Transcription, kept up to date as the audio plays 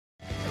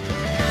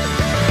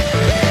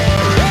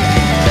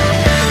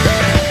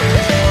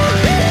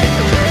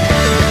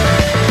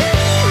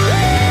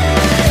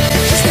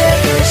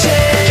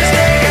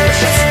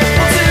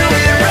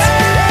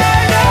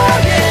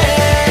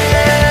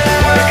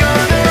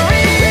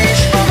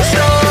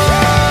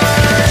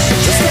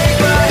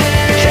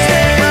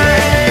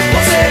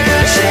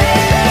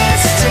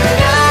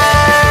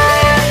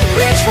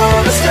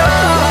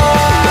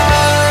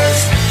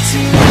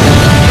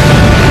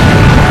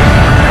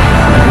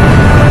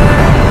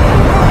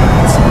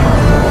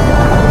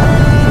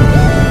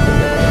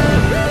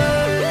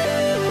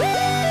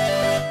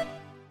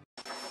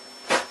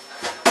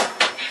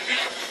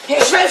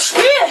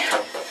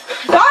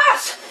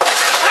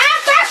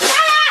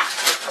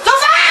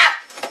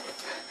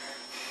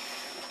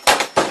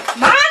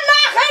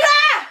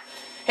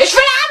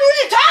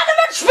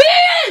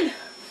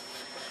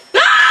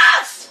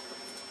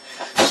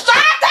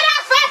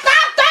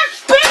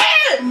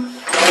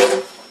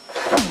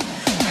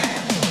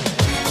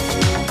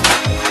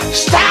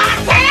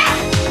Starte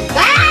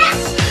das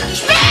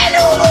Spiel,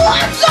 du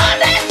Hurensohn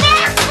des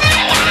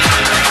Verspielers!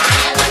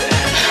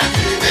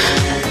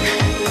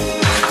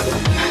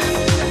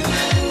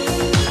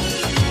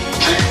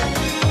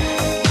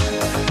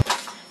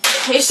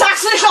 Ich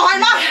sag's nicht noch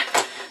einmal.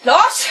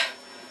 Los!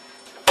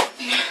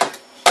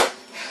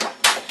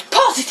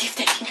 Positiv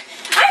denken.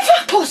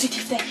 Einfach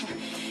positiv denken.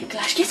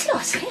 Gleich geht's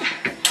los. Ja.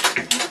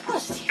 Einfach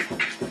positiv.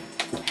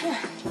 Ja.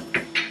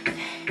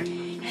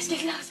 Es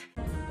geht los.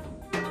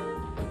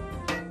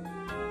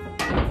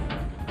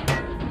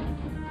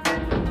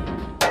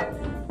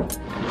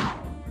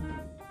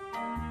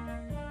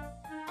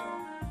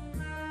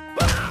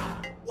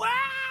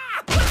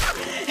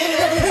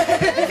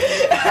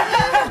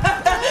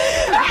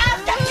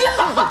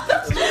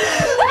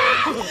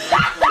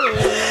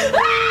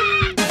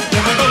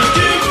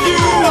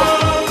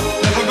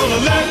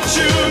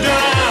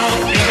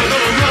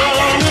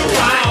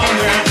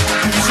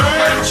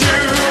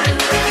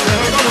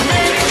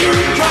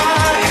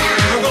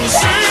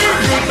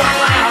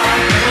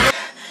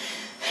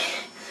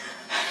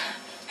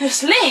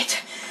 Es lädt!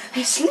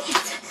 Es lädt!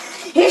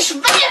 Ich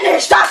will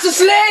nicht, dass es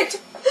lädt!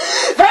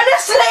 Wenn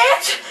es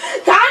lädt,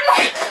 dann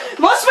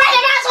muss man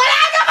immer so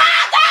lange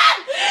warten!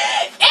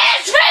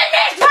 Ich will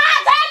nicht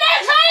warten!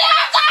 Ich will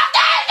jetzt auf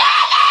den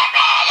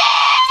Eliminieren!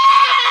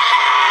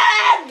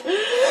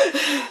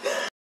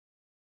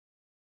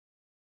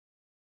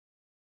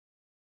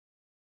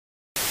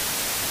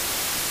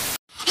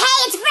 Hey,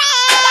 it's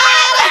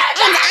Red!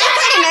 And I'm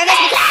kind of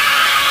nervous because...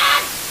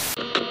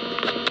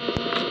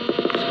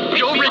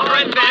 You'll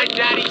regret that,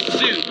 Daddy,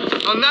 soon.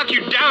 I'll knock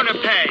you down a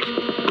peg.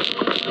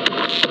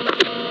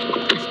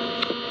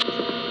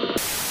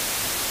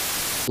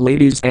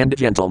 Ladies and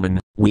gentlemen,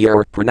 we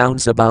are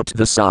pronounced about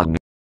the song,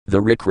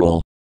 the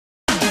Rickroll.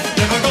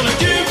 Never gonna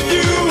give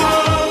you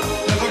up,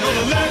 never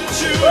gonna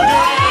let you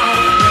down.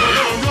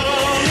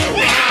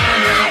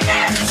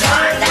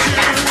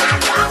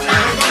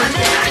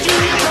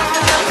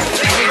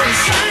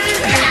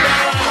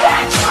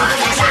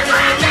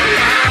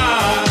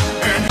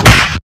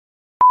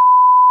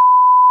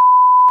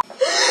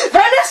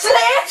 Wenn es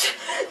lädt,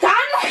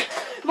 dann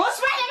muss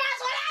man immer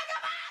so lange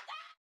warten!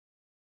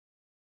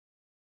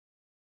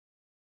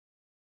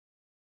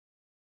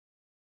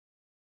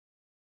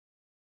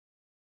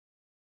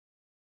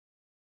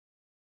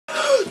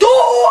 Du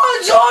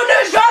Hurensohn,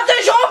 ich werd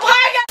dich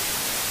umbringen!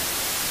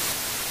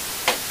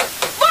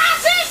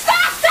 Was ist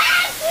das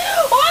denn?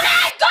 Oh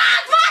mein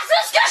Gott, was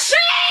ist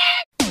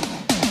geschehen?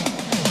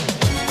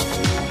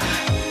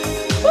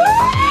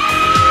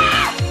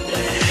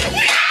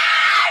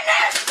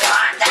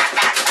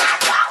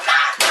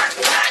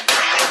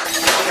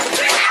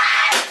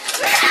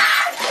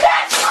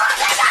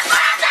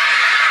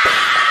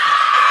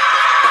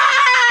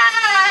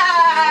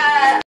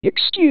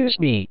 Excuse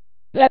me.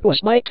 That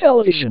was my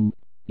television.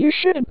 You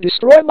shouldn't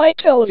destroy my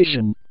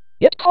television.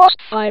 It cost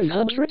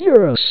 500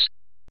 euros.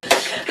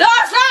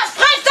 Los,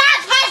 friss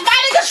das, friss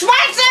meine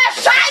Geschweiße,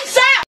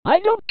 Scheiße! I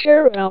don't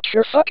care about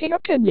your fucking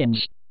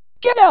opinions.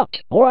 Get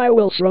out, or I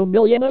will throw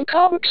million of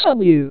comics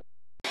on you.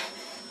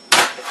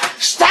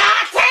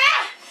 Starte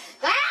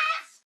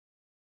das!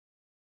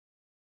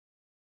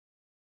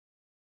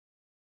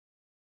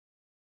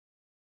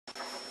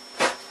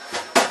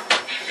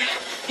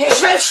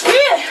 Ich will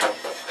spielen!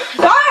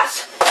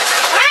 Los!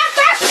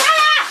 Alter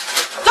Schneller!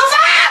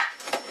 Sofort!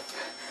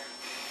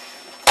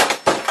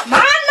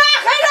 Mann,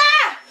 mach hinter!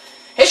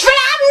 Ich will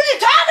am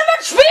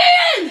Tournament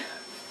spielen!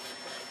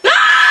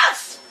 Los!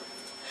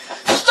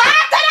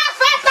 Starte das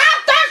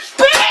verdammte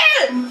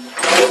Spiel!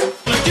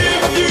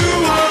 Give you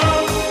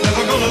up,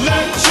 never gonna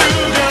let you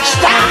down.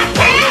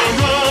 Starte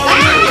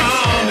das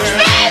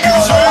Spiel, du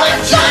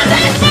Hurensohn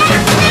des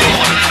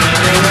Verspielers!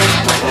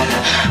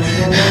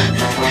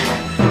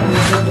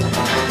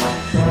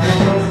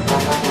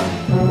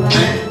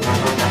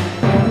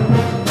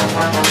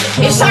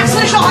 Ich sag's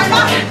nicht noch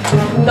einmal!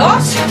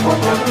 Los!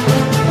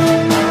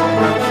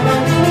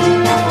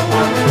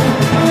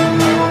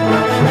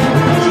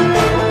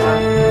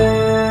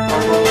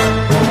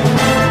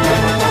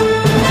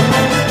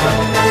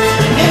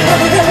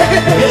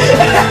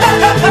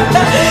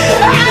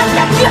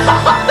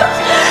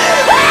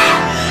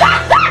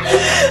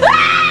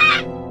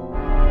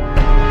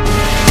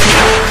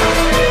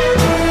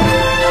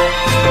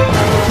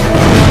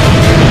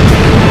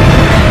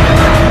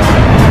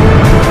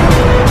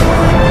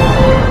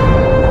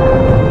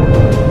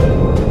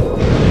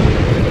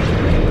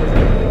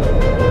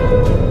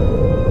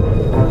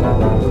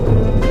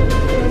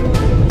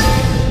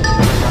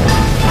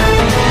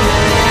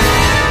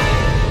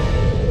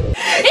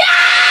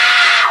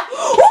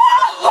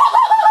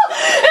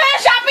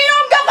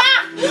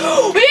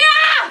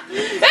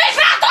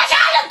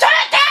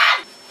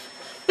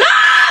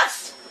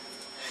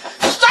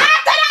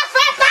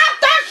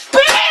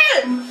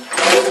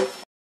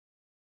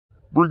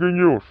 Breaking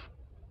news.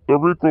 The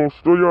Rickroll'd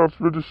studio has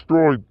been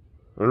destroyed,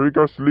 and Rick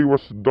Astley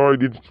was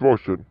died in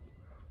explosion.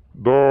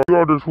 The two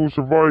others who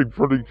survived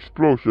from the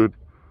explosion,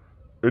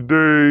 and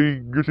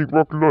they using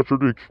rocket launcher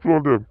to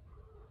explode them.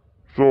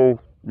 So,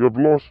 you've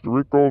lost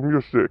Rickroll'd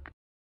music.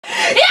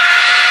 Ja!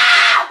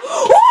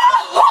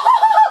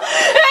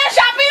 Ich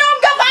hab ihn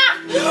umgebracht!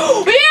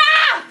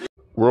 Ja!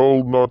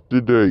 Well, not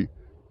today.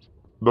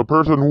 The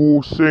person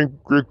who sang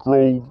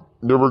Rickroll'd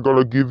never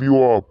gonna give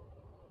you up.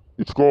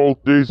 It's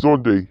called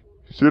Zonday.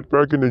 Sit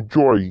back and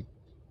enjoy,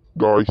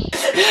 guys.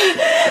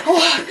 Oh,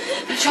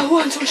 welcher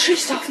Hurensohn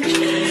schießt auf mich.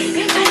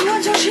 Irgendein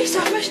Hurensohn schießt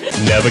auf mich.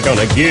 Never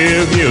gonna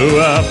give you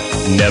up,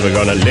 never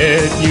gonna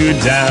let you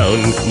down,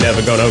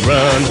 never gonna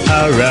run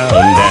around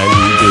and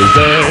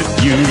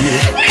desert you.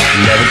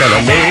 Never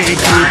gonna make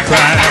you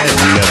cry,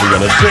 never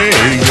gonna say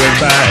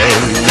goodbye,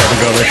 never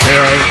gonna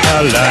tell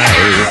a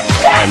lie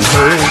and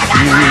hurt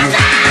you.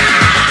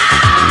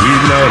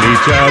 We've known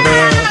each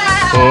other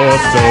for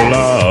so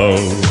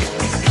long.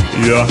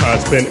 Your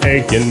heart's been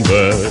aching,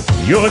 but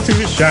you're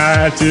too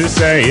shy to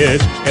say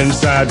it.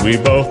 Inside we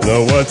both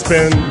know what's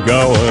been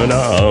going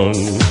on.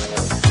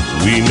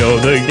 We know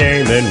the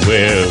game and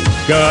we're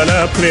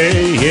gonna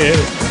play it.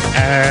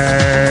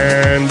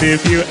 And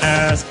if you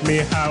ask me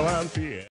how I'm feeling